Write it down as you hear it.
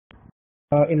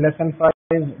In lesson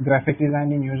 5, graphic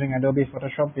designing using Adobe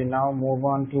Photoshop, we now move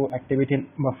on to activity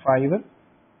number 5.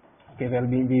 Okay, we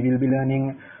will be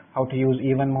learning how to use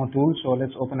even more tools. So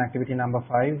let's open activity number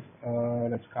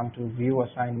 5. Let's come to view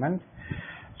assignment.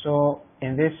 So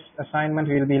in this assignment,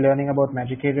 we will be learning about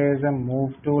magic eraser,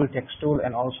 move tool, text tool,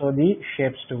 and also the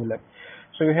shapes tool.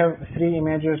 So you have 3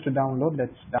 images to download.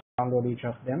 Let's download each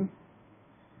of them.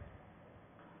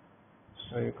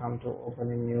 So you come to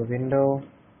open a new window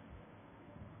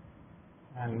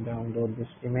and download this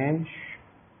image.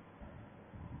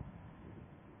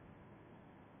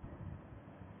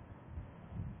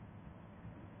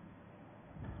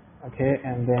 Okay,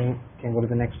 and then you can go to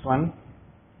the next one.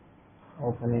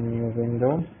 Open a new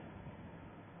window.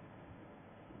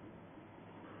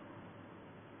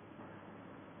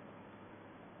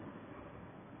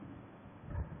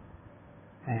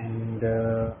 And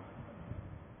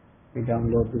we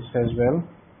download this as well.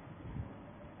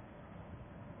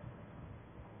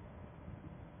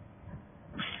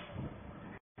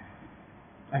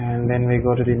 And then we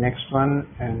go to the next one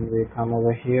and we come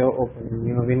over here, open a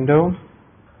new window,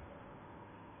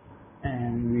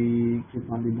 and we click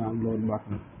on the download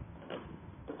button.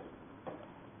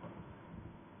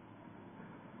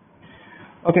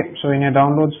 Okay, so in your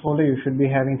downloads folder you should be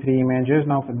having 3 images.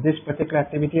 Now for this particular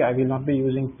activity I will not be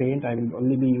using Paint, I will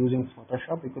only be using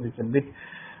Photoshop because it's a bit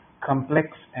complex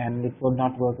and it would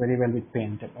not work very well with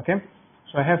Paint. Okay,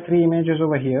 so I have 3 images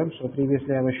over here. So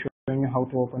previously I was showing you how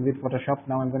to open with Photoshop.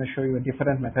 Now I'm going to show you a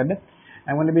different method.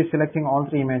 I'm going to be selecting all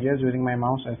 3 images using my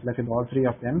mouse. I selected all 3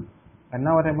 of them. And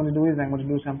now what I'm going to do is I'm going to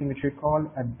do something which we call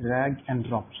a drag and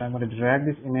drop. So I'm going to drag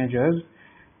these images,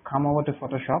 come over to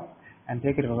Photoshop and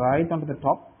take it right onto the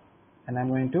top, and I'm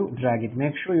going to drag it.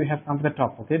 Make sure you have come to the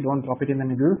top. Okay, don't drop it in the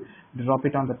middle, drop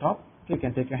it on the top. Okay, you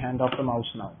can take your hand off the mouse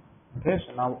now. Okay,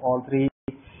 so now all 3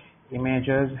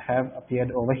 images have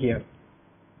appeared over here.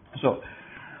 So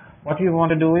what we want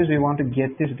to do is we want to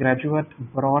get this graduate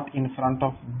brought in front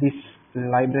of this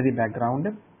library background.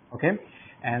 Okay,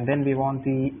 and then we want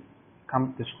the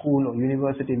school or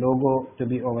university logo to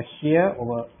be over here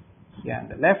on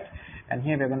the left, and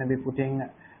here we're going to be putting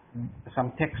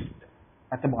some text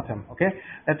at the bottom. Okay,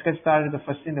 let's get started. The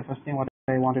first thing what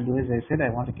I want to do is, I said I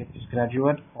want to get this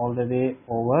graduate all the way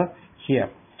over here.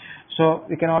 So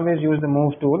we can always use the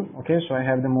move tool. Okay, so I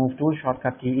have the move tool,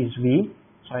 shortcut key is V.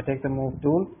 So I take the move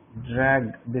tool,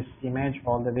 drag this image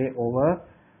all the way over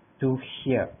to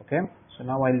here. Okay, so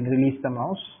now I'll release the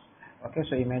mouse. Okay,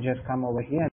 so image has come over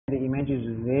here. The image is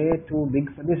way too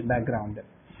big for this background.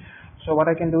 So what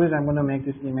I can do is I'm going to make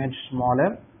this image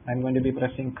smaller. I'm going to be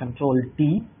pressing Ctrl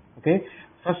T. Okay,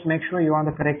 first make sure you're on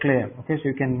the correct layer. Okay, so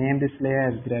you can name this layer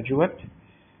as graduate.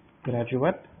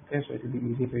 Okay, so it will be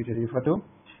easy for you to refer to.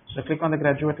 So click on the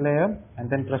graduate layer and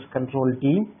then press Ctrl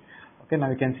T. Okay, now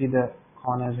you can see the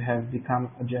corners have become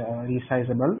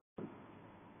resizable.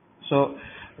 So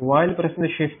while pressing the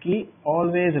shift key,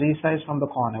 always resize from the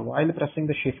corner. While pressing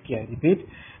the shift key, I repeat.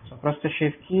 So press the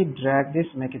shift key, drag this,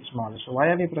 make it smaller. So why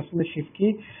are we pressing the shift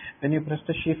key? When you press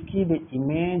the shift key, the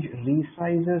image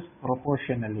resizes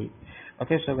proportionally.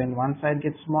 Okay, so when one side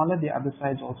gets smaller, the other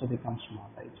sides also become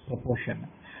smaller. It's proportional.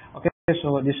 Okay,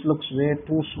 so this looks way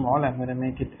too small. I'm going to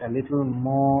make it a little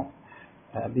more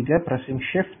bigger, pressing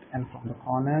shift, and from the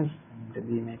corners, I'm going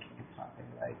to be making it something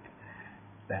like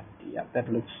that. Yeah,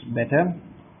 that looks better.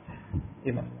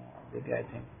 Even more bigger, I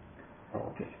think.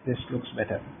 Okay, this looks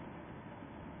better.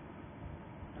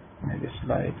 Maybe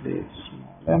slightly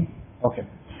smaller. Okay,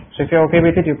 so if you're okay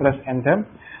with it, you press enter.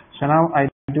 So now I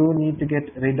do need to get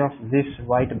rid of this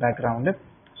white background.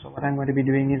 So what I'm going to be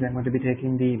doing is I'm going to be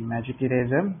taking the magic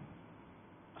eraser.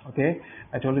 Okay,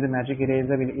 I told you the magic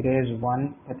eraser will erase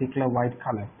one particular white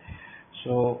color.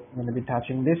 So I'm going to be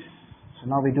touching this. So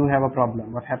now we do have a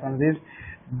problem. What happens is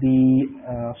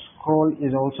the scroll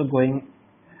is also going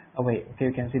away. Okay,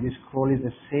 you can see the scroll is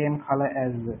the same color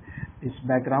as this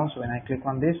background. So when I click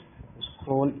on this, the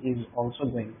scroll is also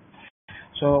going.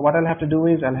 So what I'll have to do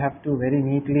is I'll have to very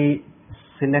neatly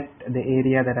select the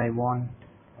area that I want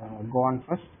go on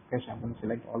first. Okay, so I'm going to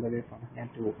select all the way from here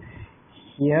to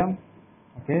here.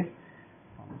 Okay,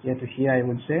 from here to here I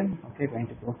would say. Okay, going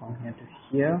to go from here to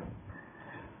here.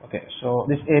 Okay, so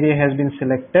this area has been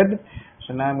selected.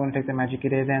 So now I'm going to take the magic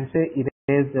eraser and say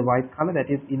erase the white color that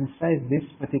is inside this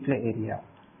particular area.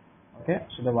 Okay,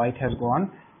 so the white has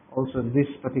gone. Also this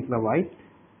particular white.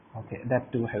 Okay,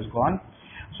 that too has gone.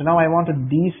 So now I want to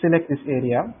deselect this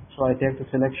area. So I take the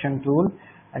selection tool.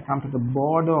 I come to the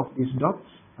border of these dots,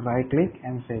 right click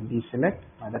and say deselect.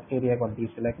 Now that area got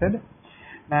deselected.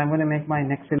 Now I'm going to make my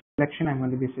next selection, I'm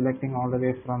going to be selecting all the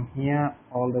way from here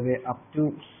all the way up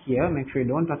to here. Make sure you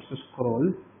don't touch the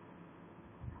scroll.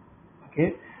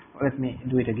 Okay, let me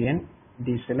do it again.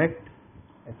 Deselect.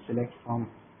 Let's select from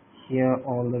here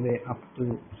all the way up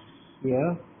to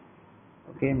here.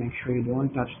 Okay, make sure you don't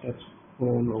touch that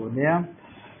scroll over there.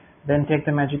 Then take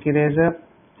the magic eraser,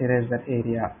 erase that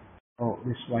area. Oh,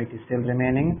 this white is still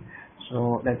remaining,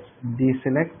 so let's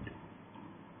deselect,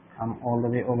 come all the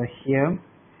way over here,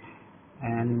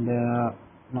 and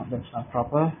no, that's not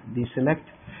proper. Deselect.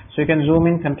 So you can zoom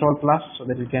in, Control plus, so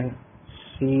that you can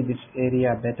see this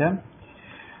area better.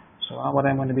 So what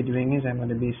I'm going to be doing is I'm going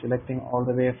to be selecting all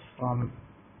the way from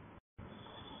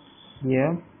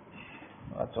here.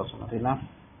 That's also not enough.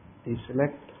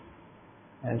 Deselect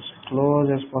as close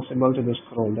as possible to the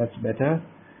scroll. That's better.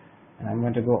 And I'm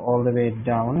going to go all the way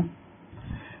down.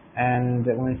 And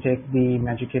I'm going to take the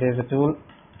magic eraser tool,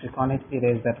 click on it,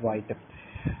 erase that white.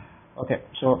 Okay,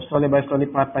 so slowly by slowly,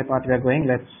 part by part we are going.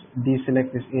 Let's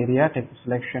deselect this area. Take the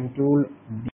selection tool,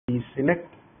 deselect.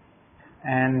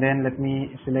 And then let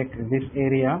me select this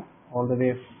area all the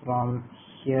way from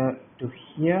here to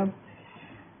here,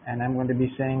 and I'm going to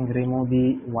be saying remove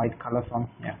the white color from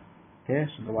here. Okay,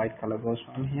 so the white color goes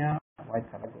from here, white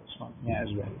color goes from here as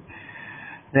well.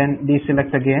 Then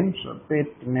deselect again, so a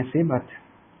bit messy, but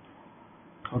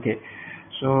okay.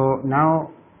 So now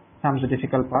comes the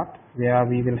difficult part where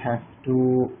we will have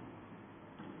to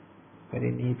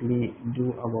very neatly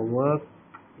do our work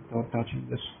without touching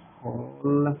this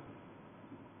hole.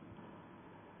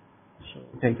 So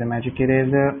take the magic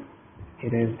eraser,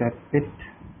 erase that bit.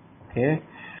 Okay.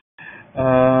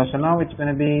 So now it's going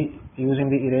to be using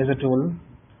the eraser tool.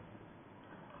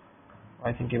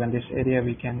 I think even this area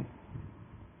we can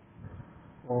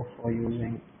go for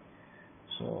using.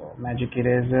 So magic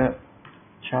eraser,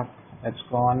 chuck, that's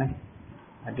gone.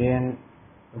 Again,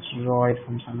 let's draw it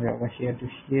from somewhere over here to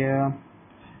here.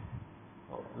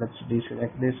 So let's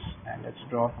deselect this and let's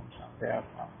draw from somewhere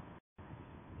from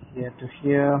here to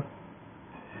here.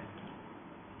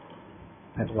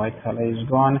 That white color is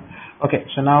gone. Okay,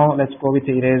 so now let's go with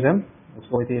the eraser. Let's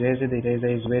go with the eraser. The eraser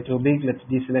is way too big. Let's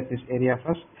deselect this area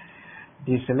first.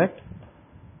 Deselect.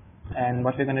 And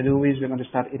what we're going to do is we're going to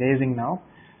start erasing now.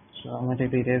 So I'm going to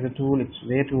take the eraser tool. It's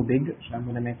way too big, so I'm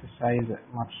going to make the size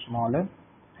much smaller.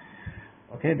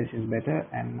 Okay, this is better.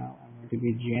 And now I'm going to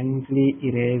be gently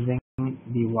erasing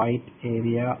the white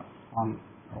area from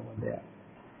over there.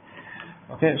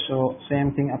 Okay, so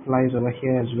same thing applies over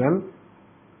here as well.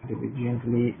 To be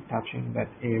gently touching that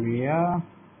area.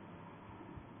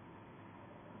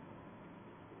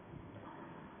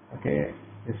 Okay,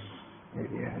 this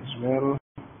area as well.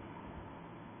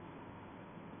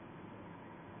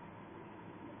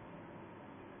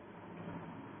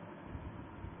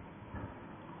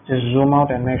 Just zoom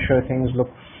out and make sure things look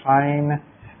fine.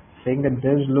 Saying that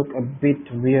does look a bit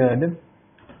weird.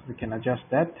 We can adjust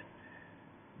that.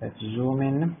 Let's zoom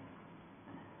in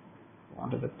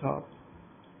onto the top.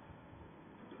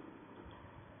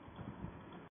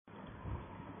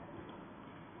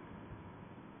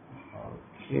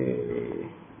 Okay.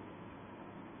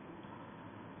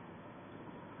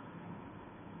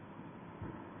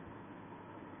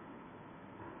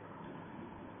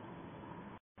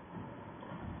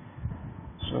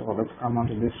 So let's come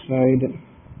onto this side.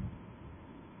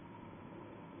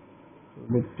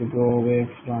 A bit to go away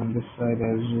from this side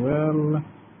as well.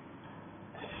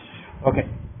 Okay.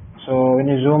 So when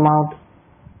you zoom out,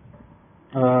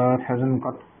 it hasn't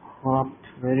got cropped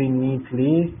very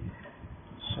neatly.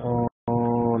 So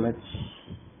let's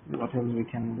see what else we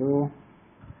can do.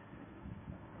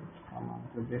 Let's come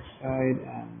onto this side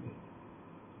and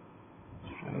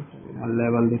try to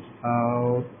level this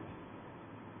out.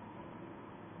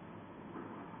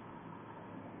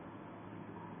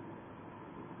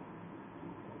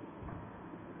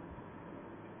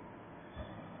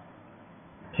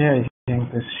 Okay, I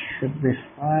think this should be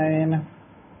fine.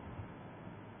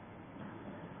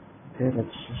 Okay, let's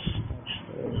just touch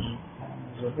those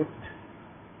corners a bit.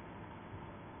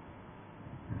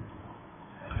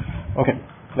 Okay,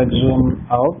 let's zoom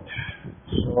out.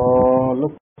 So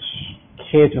looks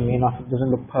okay to me, not, it doesn't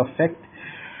look perfect.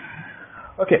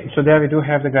 Okay, so there we do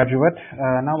have the graduate.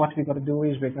 Now what we got to do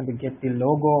is we're going to get the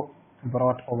logo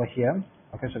brought over here.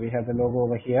 Okay, so we have the logo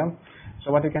over here.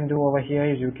 So what you can do over here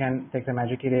is you can take the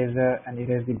magic eraser and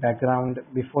erase the background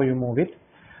before you move it.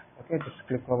 Okay, just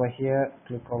click over here,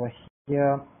 click over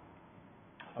here.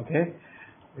 Okay,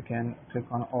 you can click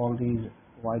on all these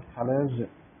white colors.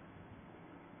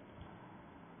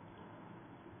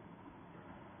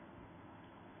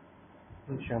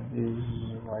 Each of these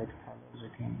white colors you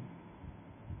can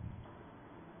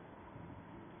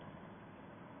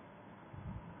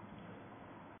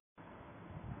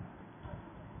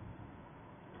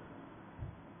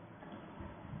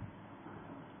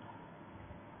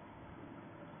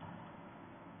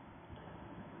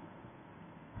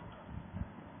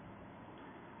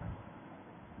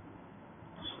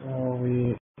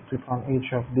click on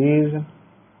each of these,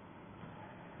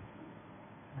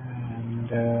 and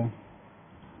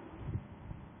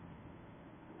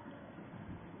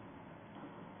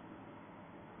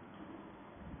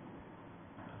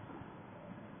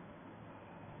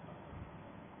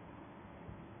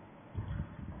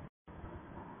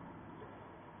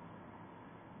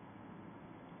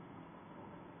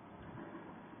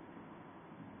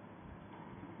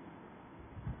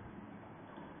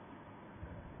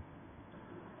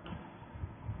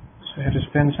so I have to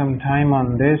spend some time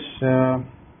on this,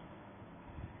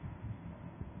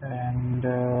 and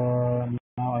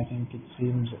now I think it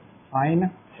seems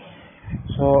fine.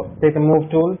 So take a move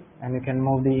tool and you can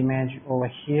move the image over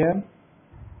here.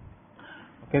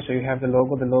 Okay, so you have the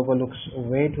logo looks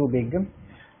way too big,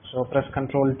 so press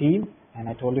Ctrl T, and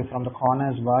I told you from the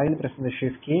corners while pressing the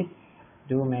shift key,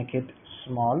 do make it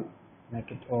small,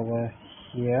 make it over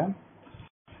here.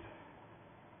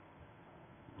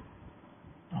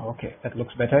 Okay, that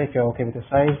looks better. If you're okay with the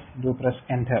size, do press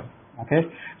enter. Okay,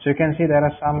 so you can see there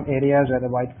are some areas where the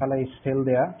white color is still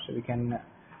there, so we can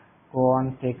go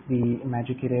on, take the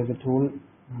magic eraser tool,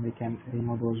 and we can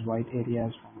remove those white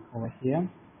areas from over here.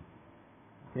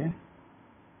 Okay,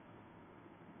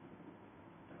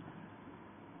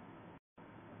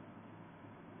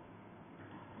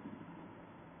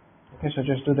 okay, so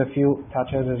just do the few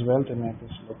touches as well to make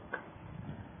this look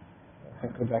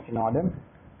perfectly back in order.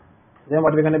 Then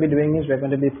what we're going to be doing is we're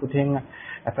going to be putting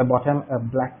at the bottom a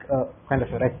black kind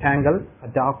of a rectangle, a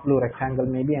dark blue rectangle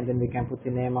maybe, and then we can put the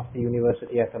name of the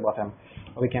university at the bottom.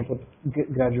 Or we can put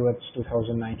graduates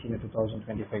 2019 or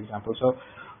 2020, for example. So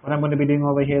what I'm going to be doing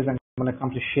over here is I'm going to come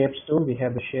to Shapes tool. We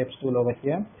have the Shapes tool over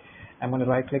here. I'm going to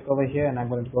right click over here and I'm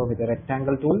going to go with the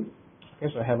rectangle tool.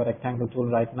 Okay, so I have a rectangle tool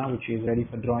right now which is ready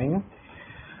for drawing.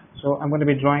 So I'm going to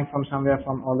be drawing from somewhere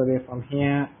from all the way from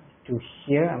here to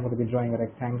here. I'm going to be drawing a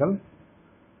rectangle.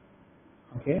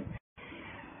 Okay,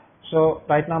 so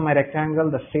right now my rectangle,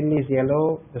 the fill is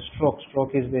yellow, the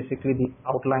stroke is basically the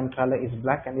outline color is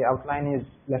black, and the outline is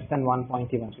less than 1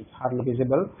 point even, so it's hardly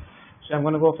visible. So I'm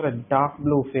going to go for a dark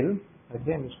blue fill.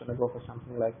 Okay, I'm just going to go for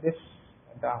something like this,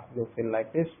 a dark blue fill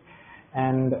like this.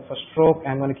 And for stroke,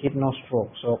 I'm going to keep no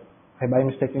stroke. So I by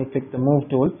mistakenly click the move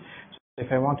tool. So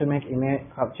if I want to make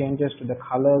changes to the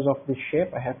colors of the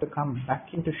shape, I have to come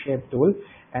back into shape tool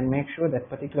and make sure that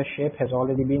particular shape has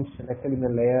already been selected in the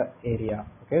layer area.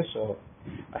 Okay, so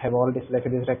I have already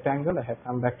selected this rectangle. I have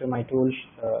come back to my tool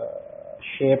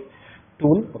shape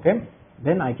tool. Okay,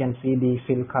 then I can see the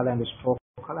fill color and the stroke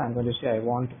color. I'm going to say I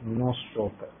want no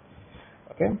stroke.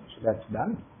 Okay, so that's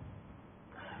done.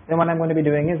 Then what I'm going to be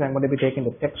doing is I'm going to be taking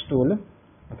the text tool.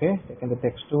 Okay, taking the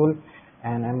text tool,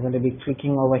 and I'm going to be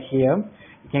clicking over here.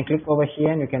 You can click over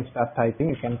here and you can start typing.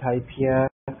 You can type here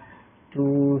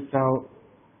 2000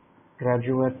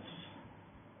 graduates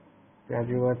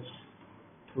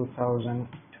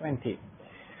 2020.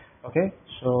 Okay,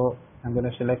 so I'm going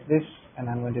to select this and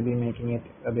I'm going to be making it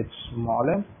a bit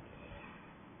smaller,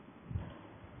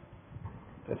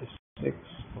 36.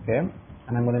 Okay,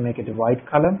 and I'm going to make it a white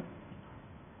color.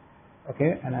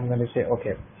 Okay, and I'm going to say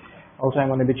okay. Also, I'm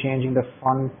going to be changing the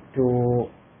font to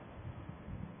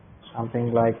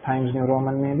something like Times New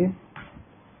Roman maybe.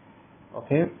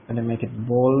 Okay, I'm going to make it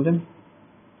bold.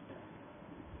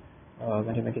 I'm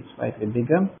going to make it slightly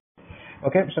bigger.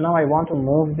 Okay, so now I want to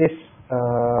move this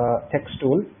text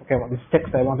tool. Okay, well, this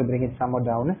text I want to bring it somewhat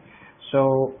down.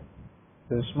 So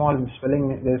there's a small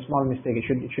spelling, there's a small mistake. It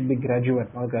should be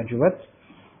graduate, not graduates.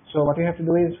 So what you have to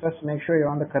do is first make sure you're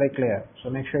on the correct layer. So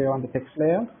make sure you're on the text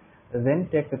layer. Then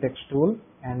take the text tool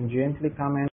and gently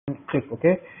come and click.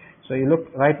 Okay, so you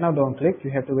look right now, don't click,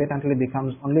 you have to wait until it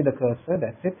becomes only the cursor.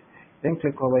 That's it. Then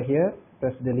click over here,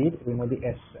 press delete, remove the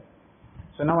S.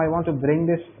 So now I want to bring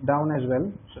this down as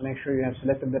well. So make sure you have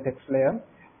selected the text layer,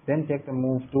 then take the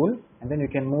move tool, and then you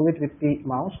can move it with the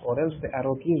mouse, or else the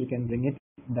arrow keys you can bring it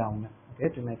down,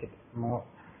 okay, to make it more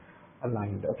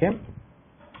aligned. Okay,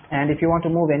 and if you want to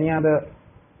move any other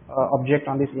object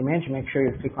on this image, make sure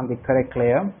you click on the correct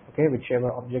layer. Okay,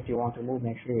 whichever object you want to move,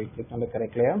 make sure you click on the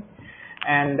correct layer.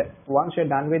 And once you're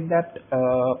done with that,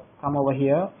 come over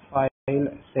here, file,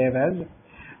 save as.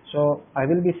 So I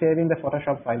will be saving the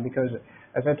Photoshop file because,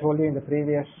 as I told you in the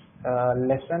previous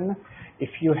lesson, if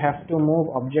you have to move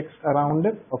objects around,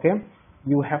 okay,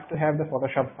 you have to have the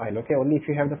Photoshop file. Okay, only if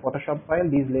you have the Photoshop file,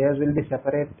 these layers will be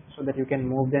separate so that you can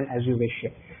move them as you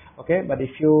wish. Okay, but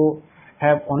if you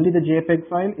have only the JPEG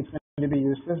file, it's going to be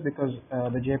useless because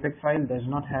the JPEG file does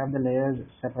not have the layers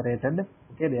separated.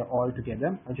 Okay, they are all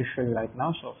together. I'll just show you right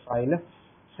now. So file,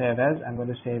 save as. I'm going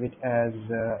to save it as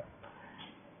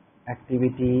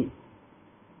activity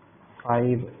 5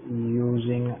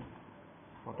 using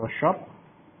Photoshop.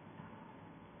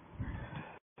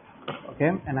 Okay,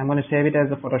 and I'm going to save it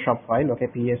as a Photoshop file. Okay,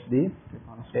 PSD. Click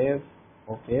on save.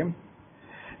 Okay,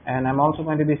 and I'm also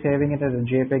going to be saving it as a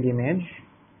JPEG image.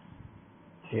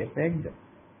 JPEG,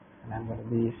 and I'm going to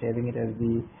be saving it as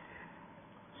the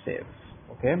save.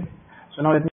 Okay, so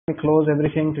now let me close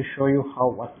everything to show you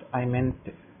what I meant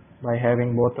by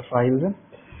having both the files.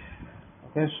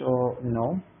 Okay, so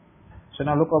no. So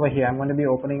now look over here. I'm going to be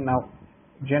opening now.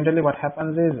 Generally what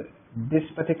happens is this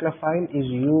particular file is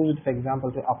used, for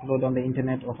example, to upload on the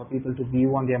internet or for people to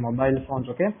view on their mobile phones.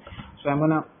 Okay, so I'm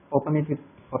going to open it with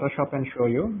Photoshop and show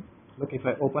you. Look, if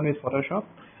I open with Photoshop,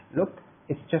 look,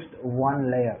 it's just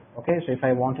one layer. Okay, so if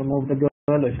I want to move the girl,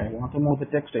 if I want to move the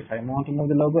text, if I want to move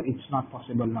the logo, it's not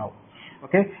possible now.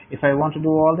 Okay, if I want to do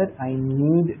all that, I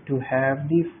need to have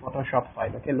the Photoshop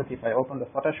file. Okay, look, if I open the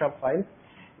Photoshop file,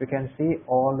 you can see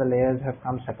all the layers have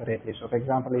come separately. So for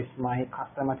example, if my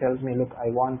customer tells me, look,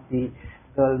 I want the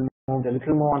girl moved a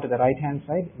little more onto the right hand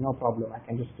side, no problem. I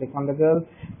can just click on the girl,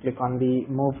 click on the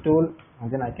move tool, and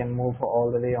then I can move her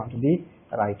all the way onto the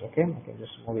right. Okay, I can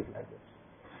just move it like this.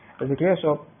 Is it clear?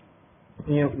 So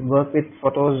when you work with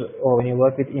photos or when you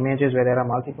work with images where there are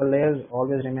multiple layers,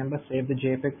 always remember, save the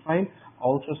JPEG file,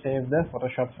 also save the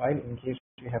Photoshop file in case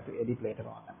you have to edit later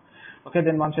on. Okay,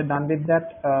 then once you're done with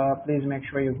that, please make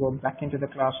sure you go back into the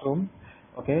classroom.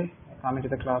 Okay, come into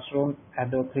the classroom,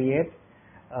 add or create,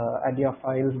 add your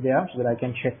files there so that I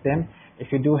can check them.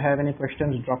 If you do have any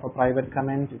questions, drop a private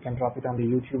comment. You can drop it on the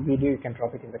YouTube video, you can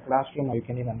drop it in the classroom, or you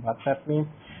can even WhatsApp me.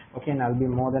 Okay, and I'll be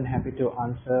more than happy to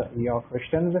answer your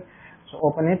questions. So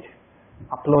open it,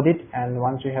 upload it, and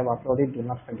once you have uploaded, do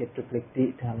not forget to click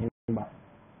the terminal button.